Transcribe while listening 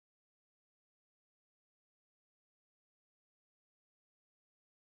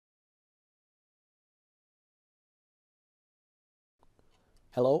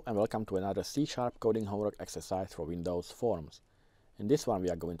Hello and welcome to another C# coding homework exercise for Windows Forms. In this one we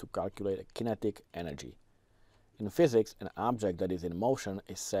are going to calculate kinetic energy. In physics, an object that is in motion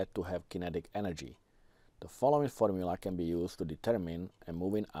is said to have kinetic energy. The following formula can be used to determine a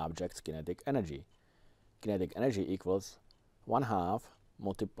moving object's kinetic energy. Kinetic energy equals 1/2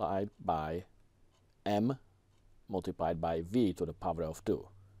 multiplied by m multiplied by v to the power of 2.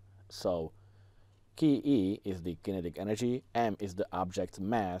 So key E is the kinetic energy, m is the object's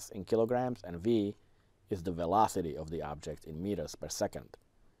mass in kilograms, and v is the velocity of the object in meters per second.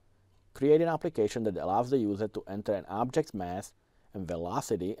 Create an application that allows the user to enter an object's mass and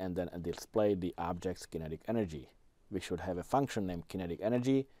velocity and then display the object's kinetic energy. We should have a function named kinetic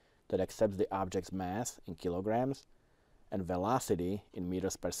energy that accepts the object's mass in kilograms and velocity in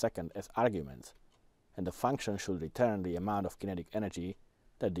meters per second as arguments, and the function should return the amount of kinetic energy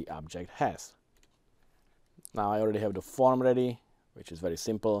that the object has. Now I already have the form ready, which is very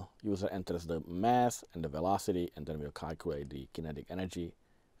simple. User enters the mass and the velocity, and then we'll calculate the kinetic energy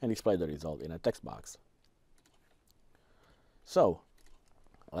and display the result in a text box. So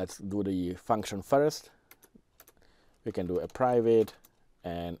let's do the function first. We can do a private,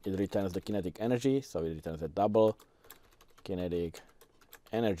 and it returns the kinetic energy, so it returns a double. Kinetic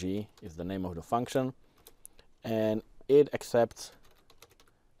energy is the name of the function, and it accepts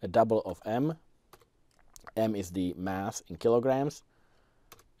a double of m. M is the mass in kilograms,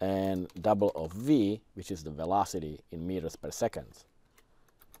 and double of v, which is the velocity in meters per second.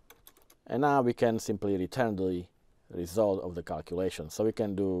 And now we can simply return the result of the calculation. So we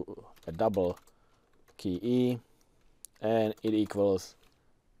can do a double key E, and it equals,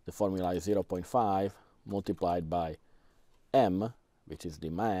 the formula is 0.5 multiplied by m, which is the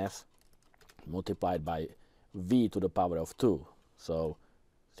mass, multiplied by v to the power of 2. So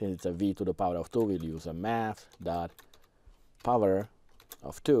since it's a v to the power of 2, we'll use a math dot power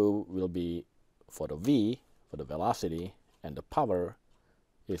of 2 will be for the v, for the velocity, and the power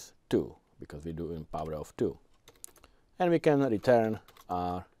is 2 because we do in power of 2. And we can return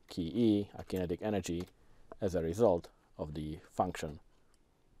our key E, our kinetic energy, as a result of the function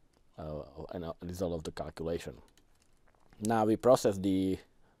and a result of the calculation. Now we process the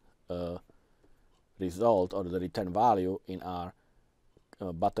result or the return value in our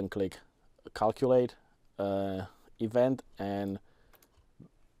button click calculate event, and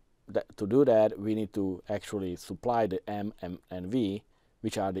to do that we need to actually supply the m and v,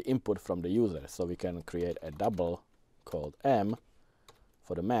 which are the input from the user. So we can create a double called m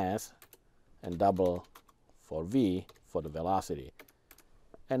for the mass and double for v for the velocity.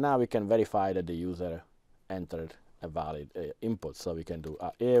 And now we can verify that the user entered a valid input. So we can do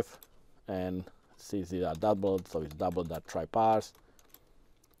if, and see these are doubled, so it's double.try parse.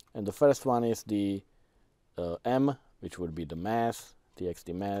 And the first one is the m, which would be the mass,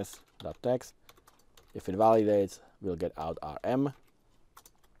 txt mass.text. If it validates, we'll get out our m.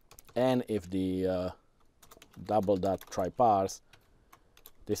 And if the double.try parse,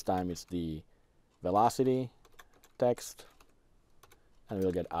 this time it's the velocity text, and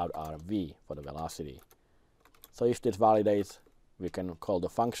we'll get out our v for the velocity. So if this validates, we can call the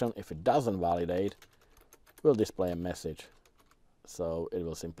function. If it doesn't validate, we'll display a message. So it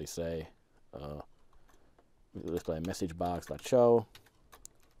will simply say, we'll display a message box that show,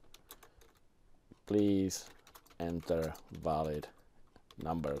 please enter valid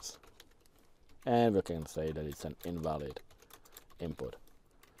numbers. And we can say that it's an invalid input.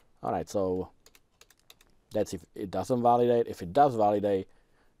 All right, so that's if it doesn't validate. If it does validate,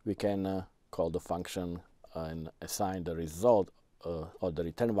 we can call the function and assign the result or the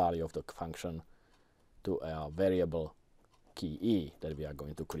return value of the function to a variable key E that we are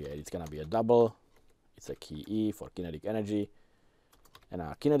going to create. It's going to be a double. It's a key E for kinetic energy. And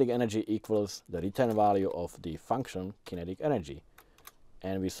our kinetic energy equals the return value of the function kinetic energy.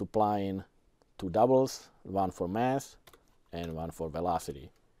 And we supply in two doubles, one for mass and one for velocity.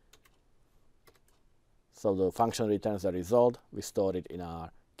 So the function returns the result. We store it in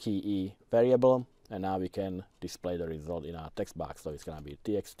our key E variable, and now we can display the result in our text box. So it's going to be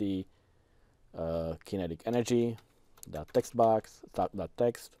txt kinetic energy dot text box dot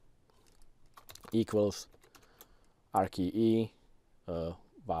text equals our key E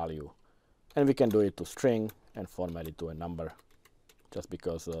value, and we can do it to string and format it to a number, just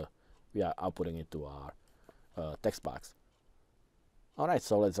because we are outputting it to our text box. All right,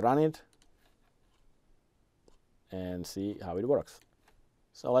 so let's run it and see how it works.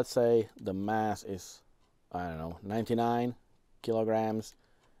 So let's say the mass is, I don't know, 99 kilograms,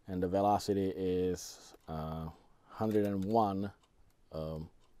 and the velocity is 101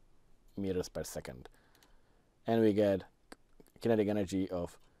 meters per second. And we get kinetic energy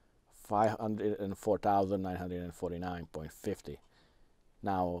of 504,949.50.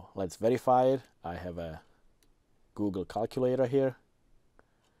 Now let's verify it. I have a Google calculator here.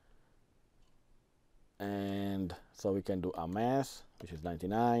 And so we can do a mass, which is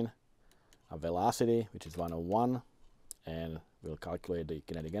 99, a velocity, which is 101, and we'll calculate the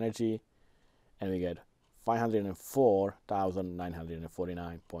kinetic energy, and we get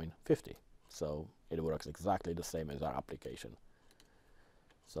 504,949.50. So it works exactly the same as our application.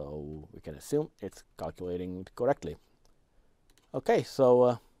 So we can assume it's calculating correctly. Okay,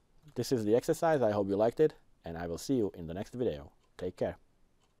 so this is the exercise. I hope you liked it, and I will see you in the next video. Take care.